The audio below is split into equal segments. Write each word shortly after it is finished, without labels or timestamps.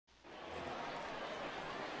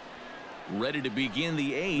Ready to begin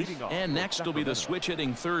the 8th, and next will be the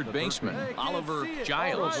switch-hitting third baseman, Oliver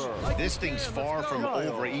Giles. This thing's far from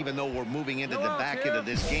over, even though we're moving into the back end of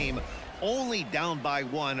this game. Only down by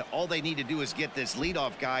 1. All they need to do is get this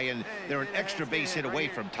leadoff guy, and they're an extra base hit away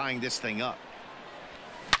from tying this thing up.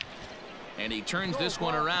 And he turns this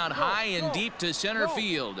one around high and deep to center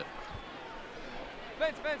field.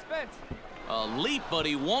 A leap, but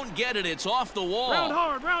he won't get it. It's off the wall. Round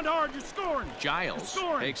hard, you're scoring. Giles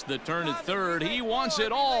takes the turn at third. He wants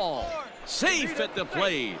it all. Safe at the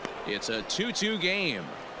plate. It's a 2-2 game.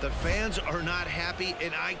 The fans are not happy,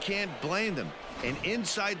 and I can't blame them. And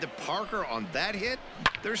inside the Parker on that hit,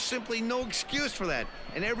 there's simply no excuse for that.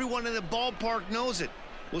 And everyone in the ballpark knows it.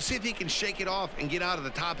 We'll see if he can shake it off and get out of the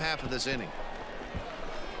top half of this inning.